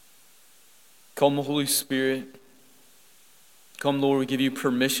Come, Holy Spirit. Come, Lord, we give you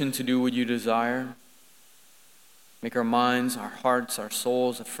permission to do what you desire. Make our minds, our hearts, our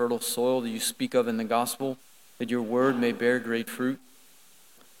souls a fertile soil that you speak of in the gospel, that your word may bear great fruit.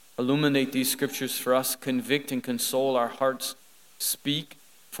 Illuminate these scriptures for us. Convict and console our hearts. Speak,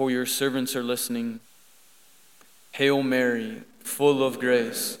 for your servants are listening. Hail Mary, full of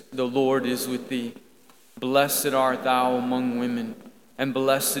grace, the Lord is with thee. Blessed art thou among women, and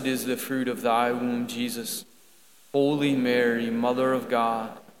blessed is the fruit of thy womb, Jesus. Holy Mary, Mother of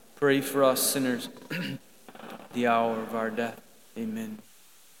God, pray for us sinners, the hour of our death. Amen.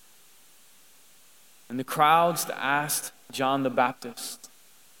 And the crowds asked John the Baptist,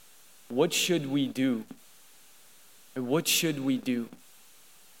 what should we do? And what should we do?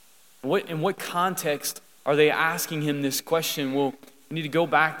 In what context are they asking him this question? Well, we need to go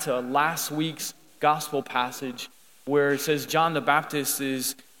back to last week's gospel passage where it says John the Baptist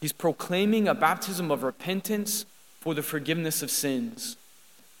he's proclaiming a baptism of repentance for the forgiveness of sins.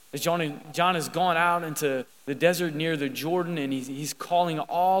 As John has gone out into the desert near the Jordan, and he's calling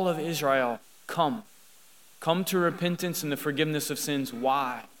all of Israel, come to repentance and the forgiveness of sins.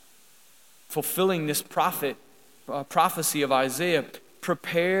 Why? Fulfilling this prophecy of Isaiah,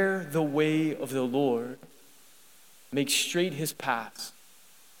 prepare the way of the Lord, make straight his paths.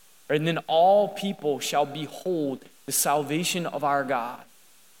 And then all people shall behold the salvation of our God.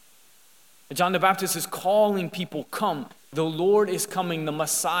 And John the Baptist is calling people, come. The Lord is coming. The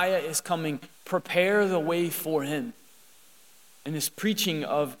Messiah is coming. Prepare the way for him. And this preaching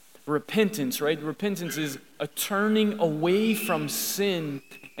of repentance, right? Repentance is a turning away from sin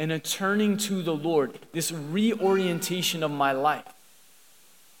and a turning to the Lord. This reorientation of my life.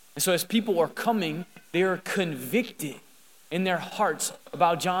 And so as people are coming, they are convicted in their hearts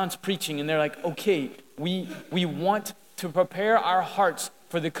about John's preaching. And they're like, okay, we want to prepare our hearts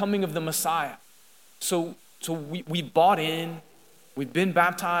for the coming of the Messiah. So we bought in, we've been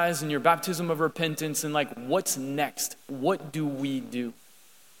baptized in your baptism of repentance, and like, what's next? What do we do?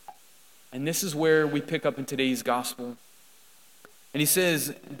 And this is where we pick up in today's gospel. And he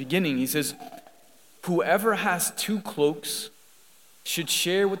says, whoever has 2 cloaks should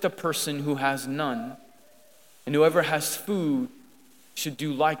share with the person who has none, and whoever has food should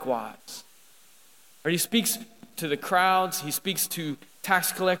do likewise. Right? He speaks to the crowds, he speaks to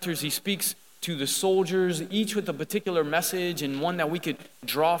tax collectors, he speaks to the soldiers, each with a particular message and one that we could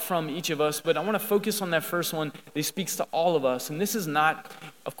draw from each of us. But I want to focus on that first one that he speaks to all of us. And this is not,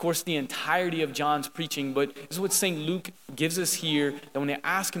 of course, the entirety of John's preaching, but this is what St. Luke gives us here, that when they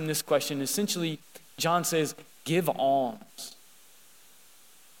ask him this question, essentially, John says, give alms.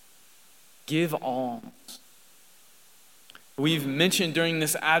 Give alms. We've mentioned during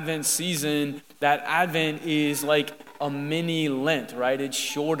this Advent season that Advent is like a mini Lent, right? It's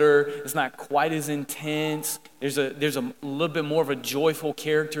shorter, it's not quite as intense. There's a little bit more of a joyful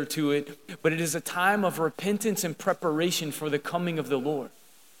character to it, but it is a time of repentance and preparation for the coming of the Lord.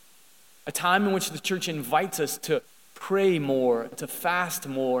 A time in which the church invites us to pray more, to fast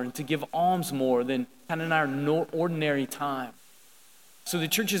more, and to give alms more than kind of in our ordinary time. So the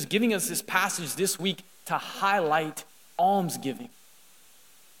church is giving us this passage this week to highlight almsgiving.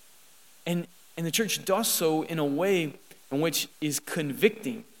 And the church does so in a way in which is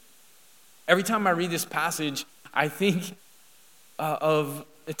convicting. Every time I read this passage, I think of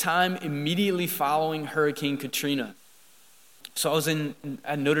the time immediately following Hurricane Katrina. So I was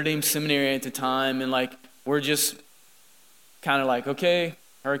at Notre Dame Seminary at the time, and like we're just kind of like, okay,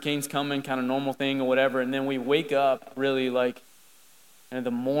 hurricane's coming, kind of normal thing or whatever, and then we wake up really like in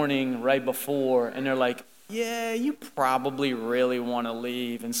the morning right before, and they're like, yeah, you probably really want to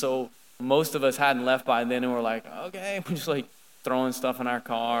leave. And so most of us hadn't left by then, and we're like, okay, we're just like throwing stuff in our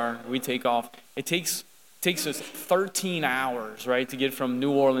car. We take off. It takes us 13 hours, right, to get from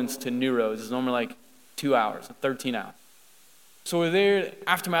New Orleans to New Roads. It's normally like 2 hours, 13 hours. So we're there,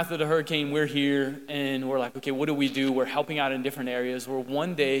 aftermath of the hurricane, we're here, and we're like, okay, what do we do? We're helping out in different areas. We're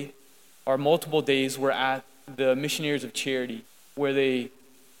one day, or multiple days, we're at the Missionaries of Charity, where they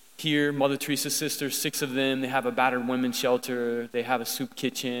here, Mother Teresa's sisters, 6 of them, they have a battered women's shelter, they have a soup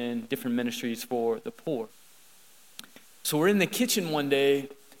kitchen, different ministries for the poor. So we're in the kitchen one day,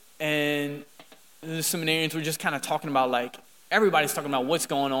 and the seminarians were just kind of talking about, like, everybody's talking about what's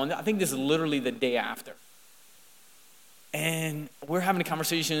going on. I think this is literally the day after. And we're having a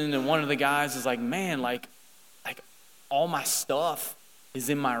conversation, and one of the guys is like, man, like all my stuff is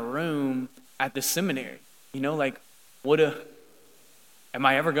in my room at the seminary. You know, like, am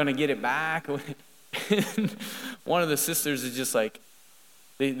I ever going to get it back? And one of the sisters is just like,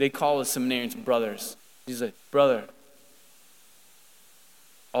 they call the seminarians brothers. She's like, brother,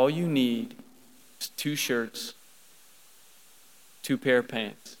 all you need just 2 shirts, 2 pair of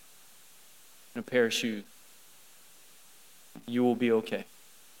pants, and a pair of shoes. You will be okay.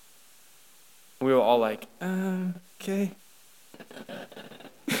 We were all like, okay.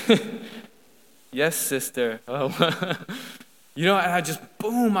 Yes, sister. Oh. And I just,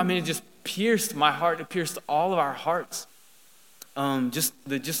 boom, it just pierced my heart. It pierced all of our hearts. Just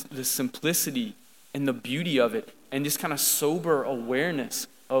the simplicity and the beauty of it, and just kind of sober awareness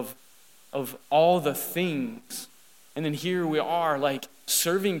of all the things. And then here we are, like,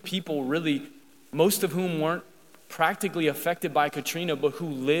 serving people, really, most of whom weren't practically affected by Katrina, but who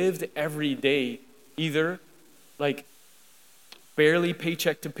lived every day, either like barely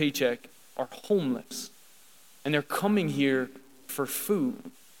paycheck to paycheck or homeless. And they're coming here for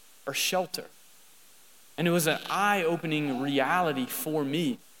food or shelter. And it was an eye-opening reality for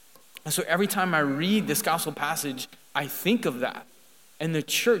me. And so every time I read this gospel passage, I think of that. And the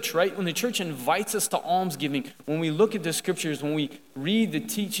church, right? When the church invites us to almsgiving, when we look at the scriptures, when we read the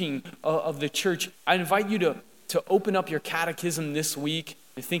teaching of the church, I invite you to open up your catechism this week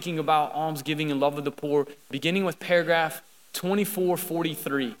and thinking about almsgiving and love of the poor, beginning with paragraph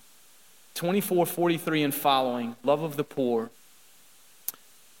 2443. 2443 and following, love of the poor.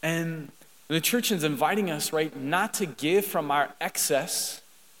 And the church is inviting us, right, not to give from our excess.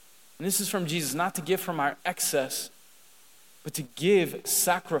 And this is from Jesus, not to give from our excess, but to give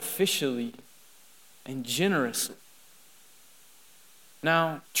sacrificially and generously.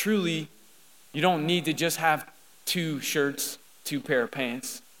 Now, truly, you don't need to just have 2 shirts, 2 pair of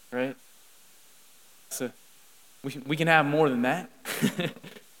pants, right? So we can have more than that.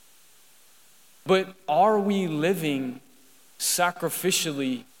 But are we living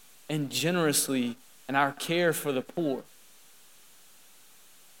sacrificially and generously in our care for the poor?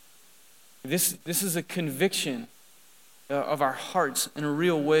 This is a conviction of our hearts in a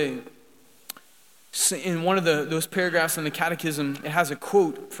real way. In one of those paragraphs in the Catechism, it has a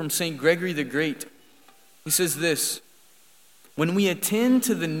quote from St. Gregory the Great. He says this: "When we attend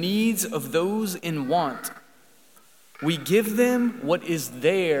to the needs of those in want, we give them what is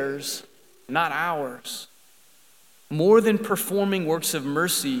theirs, not ours. More than performing works of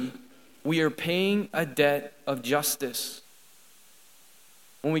mercy, we are paying a debt of justice.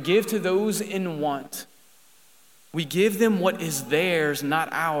 When we give to those in want, we give them what is theirs, not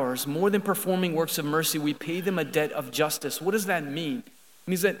ours. More than performing works of mercy, we pay them a debt of justice." What does that mean? It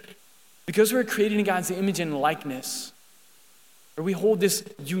means that because we're created in God's image and likeness, or we hold this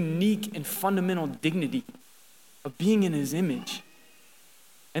unique and fundamental dignity of being in his image.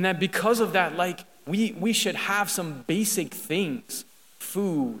 And that because of that, like, we should have some basic things,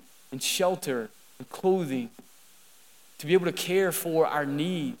 food and shelter and clothing, to be able to care for our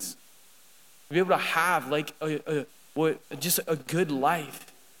needs, to be able to have like just a good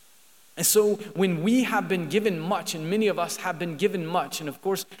life. And so when we have been given much, and many of us have been given much, and of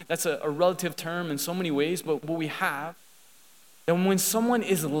course that's a relative term in so many ways, but what we have, then when someone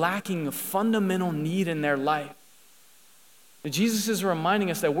is lacking a fundamental need in their life, Jesus is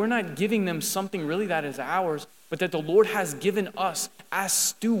reminding us that we're not giving them something really that is ours, but that the Lord has given us as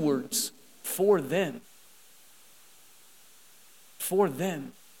stewards for them. For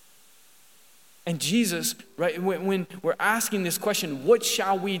them. And Jesus, right, when we're asking this question, what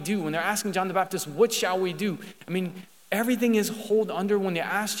shall we do? When they're asking John the Baptist, what shall we do? Everything is held under when they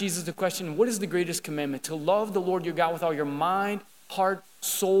ask Jesus the question, what is the greatest commandment? To love the Lord your God with all your mind, heart,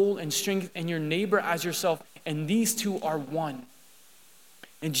 soul, and strength, and your neighbor as yourself. And these 2 are one.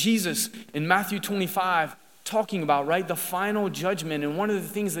 And Jesus, in Matthew 25, talking about, right, the final judgment, and one of the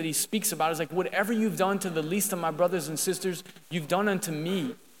things that he speaks about is like, whatever you've done to the least of my brothers and sisters, you've done unto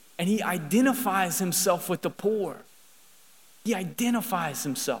me. And he identifies himself with the poor. He identifies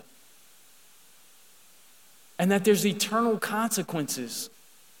himself. And that there's eternal consequences,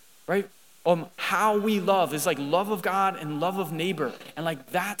 right? How we love is like love of God and love of neighbor. And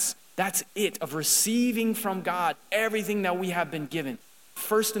like that's it, of receiving from God everything that we have been given.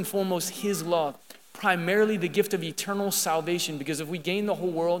 First and foremost, his love. Primarily the gift of eternal salvation, because if we gain the whole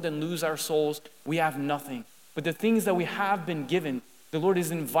world and lose our souls, we have nothing. But the things that we have been given, the Lord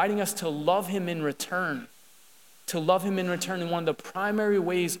is inviting us to love him in return. To love him in return. And one of the primary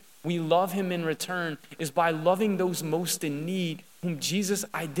ways we love him in return is by loving those most in need, whom Jesus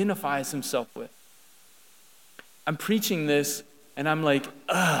identifies himself with. I'm preaching this and I'm like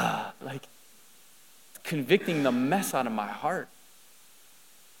convicting the mess out of my heart.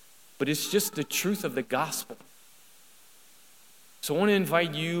 But it's just the truth of the gospel. So I want to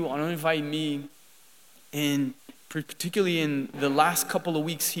invite you, I want to invite me, and particularly in the last couple of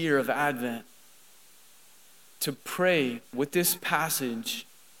weeks here of Advent, to pray with this passage,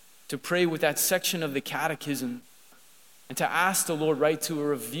 to pray with that section of the catechism, and to ask the Lord, right, to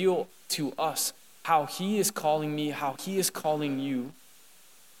reveal to us how he is calling me, how he is calling you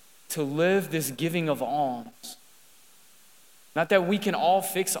to live this giving of alms. Not that we can all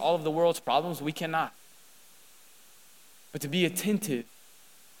fix all of the world's problems, we cannot. But to be attentive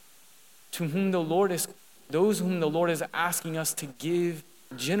to those whom the Lord is asking us to give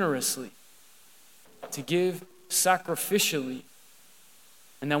generously, to give sacrificially.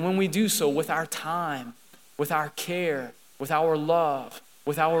 And that when we do so with our time, with our care, with our love,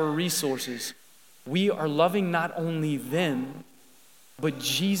 with our resources, we are loving not only them, but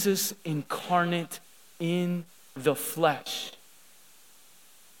Jesus incarnate in the flesh.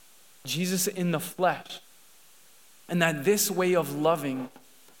 Jesus in the flesh. And that this way of loving,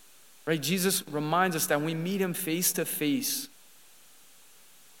 right, Jesus reminds us that when we meet him face to face,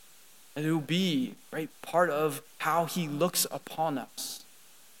 that it will be, right, part of how he looks upon us.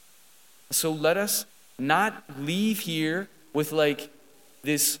 So let us not leave here with like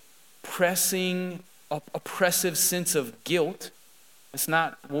this pressing, oppressive sense of guilt. It's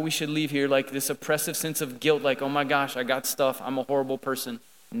not what we should leave here, like this oppressive sense of guilt, like, oh my gosh, I got stuff, I'm a horrible person.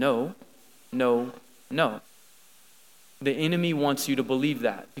 No. The enemy wants you to believe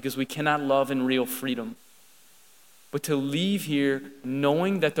that because we cannot love in real freedom. But to leave here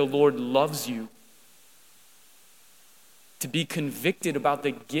knowing that the Lord loves you, to be convicted about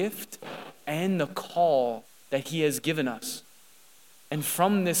the gift and the call that he has given us. And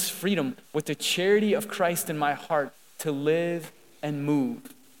from this freedom, with the charity of Christ in my heart, to live and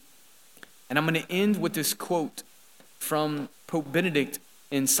move. And I'm going to end with this quote from Pope Benedict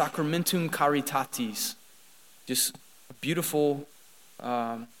in Sacramentum Caritatis. Just a beautiful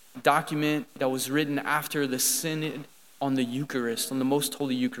document that was written after the Synod on the Eucharist, on the Most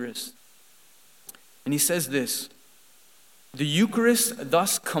Holy Eucharist. And he says this: the Eucharist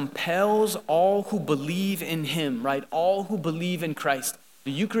thus compels all who believe in him, right? All who believe in Christ.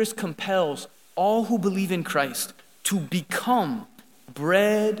 The Eucharist compels all who believe in Christ to become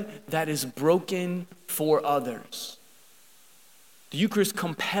bread that is broken for others. The Eucharist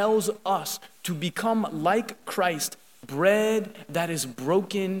compels us to become like Christ, bread that is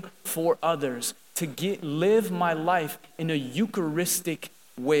broken for others, to live my life in a Eucharistic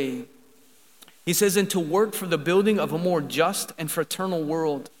way. He says, and to work for the building of a more just and fraternal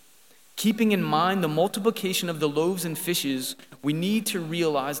world. Keeping in mind the multiplication of the loaves and fishes, we need to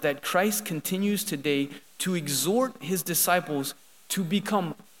realize that Christ continues today to exhort his disciples to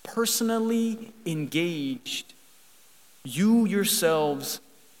become personally engaged. You yourselves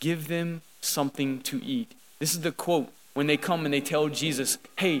give them something to eat. This is the quote when they come and they tell Jesus,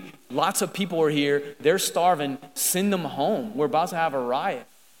 hey, lots of people are here, they're starving, send them home. We're about to have a riot.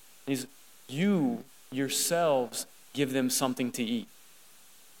 He's, you yourselves give them something to eat.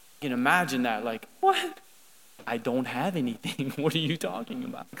 You can imagine that, like, what? I don't have anything. What are you talking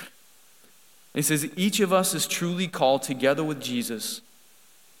about? It says, each of us is truly called together with Jesus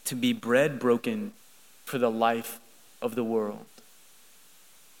to be bread broken for the life of the world.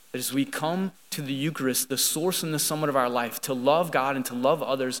 As we come to the Eucharist, the source and the summit of our life, to love God and to love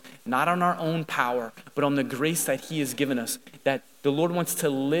others, not on our own power, but on the grace that he has given us, that the Lord wants to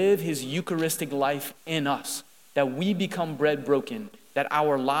live his Eucharistic life in us, that we become bread broken, that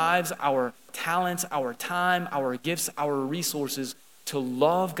our lives, our talents, our time, our gifts, our resources, to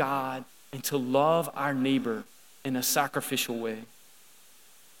love God and to love our neighbor in a sacrificial way.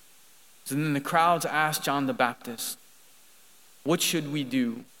 So then the crowds asked John the Baptist, what should we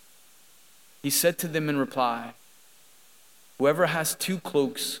do? He said to them in reply, whoever has 2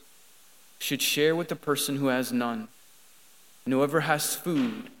 cloaks should share with the person who has none, and whoever has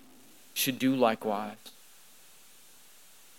food should do likewise.